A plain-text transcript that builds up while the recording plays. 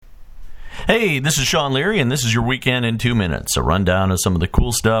Hey, this is Sean Leary, and this is your Weekend in 2 Minutes, a rundown of some of the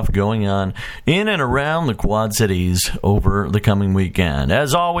cool stuff going on in and around the Quad Cities over the coming weekend.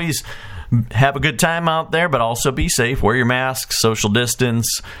 As always, have a good time out there, but also be safe. Wear your mask, social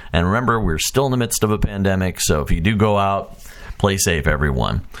distance, and remember, we're still in the midst of a pandemic, so if you do go out, play safe,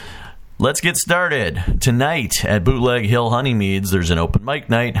 everyone. Let's get started. Tonight at Bootleg Hill Honeymeads, there's an open mic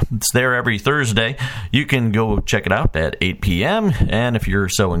night. It's there every Thursday. You can go check it out at 8 p.m., and if you're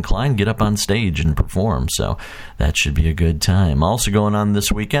so inclined, get up on stage and perform. So that should be a good time. Also going on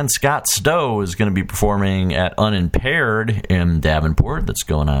this weekend, Scott Stowe is going to be performing at Unimpaired in Davenport. That's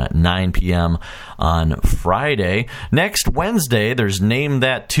going on at 9 p.m. on Friday. Next Wednesday, there's Name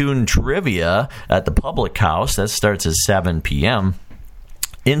That Tune Trivia at the Public House. That starts at 7 p.m.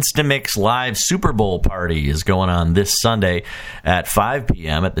 Instamix Live Super Bowl Party is going on this Sunday at 5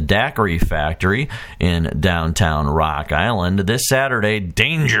 p.m. at the Daiquiri Factory in downtown Rock Island. This Saturday,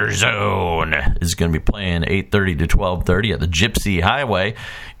 Danger Zone is going to be playing 8:30 to 12:30 at the Gypsy Highway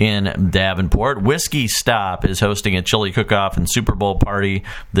in Davenport. Whiskey Stop is hosting a chili cook-off and Super Bowl party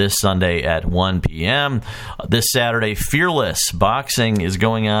this Sunday at 1 p.m. This Saturday, Fearless Boxing is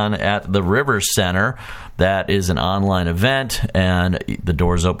going on at the River Center. That is an online event, and the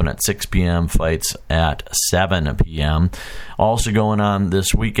doors open at 6 p.m., fights at 7 p.m. Also going on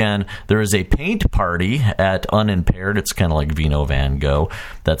this weekend, there is a paint party at Unimpaired. It's kind of like Vino Van Gogh.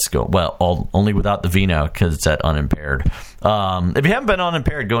 Only without the vino because it's at Unimpaired. If you haven't been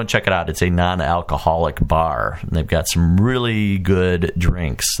Unimpaired, go and check it out. It's a non-alcoholic bar. And they've got some really good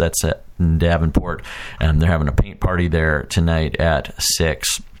drinks. That's at Davenport, and they're having a paint party there tonight at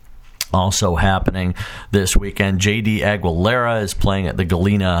 6. Also happening this weekend, J.D. Aguilera is playing at the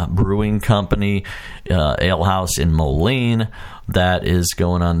Galena Brewing Company Ale House in Moline. That is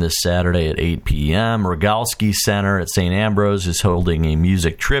going on this Saturday at 8 p.m. Rogalski Center at St. Ambrose is holding a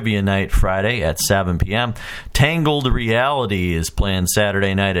music trivia night Friday at 7 p.m. Tangled Reality is playing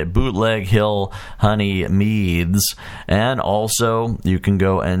Saturday night at Bootleg Hill Honeymeads. And also, you can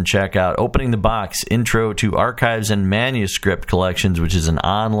go and check out Opening the Box, Intro to Archives and Manuscript Collections, which is an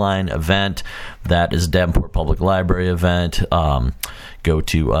online event. That is a Davenport Public Library event. Go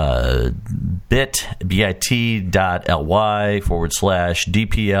to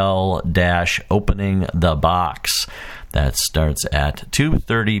bit.ly/DPL-opening the box. That starts at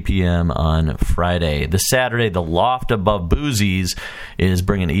 2:30 p.m. on Friday. This Saturday, the Loft Above Boozies is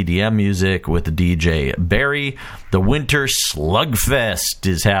bringing EDM music with DJ Barry. The Winter Slugfest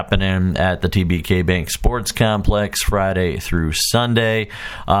is happening at the TBK Bank Sports Complex Friday through Sunday.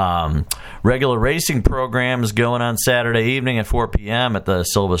 Regular racing programs going on Saturday evening at 4 p.m. at the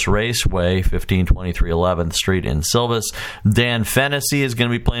Silvis Raceway, 1523 11th Street in Silvis. Dan Fennessy is going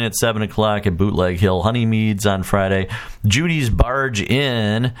to be playing at 7 o'clock at Bootleg Hill Honeymeads on Friday. Judy's Barge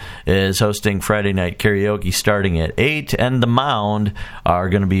Inn is hosting Friday night karaoke starting at 8, and The Mound are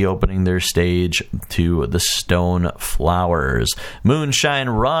going to be opening their stage to the Stone Flowers. Moonshine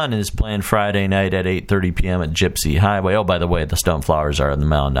Run is playing Friday night at 8:30 p.m. at Gypsy Highway. Oh, by the way, the Stone Flowers are in The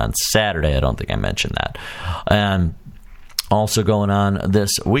Mound on Saturday. I don't think I mentioned that. And also going on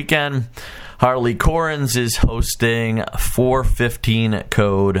this weekend, Harley Corrins is hosting 415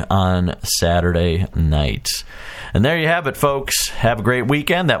 Code on Saturday night. And there you have it, folks. Have a great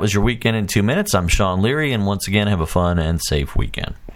weekend. That was your Weekend in 2 Minutes. I'm Sean Leary, and once again, have a fun and safe weekend.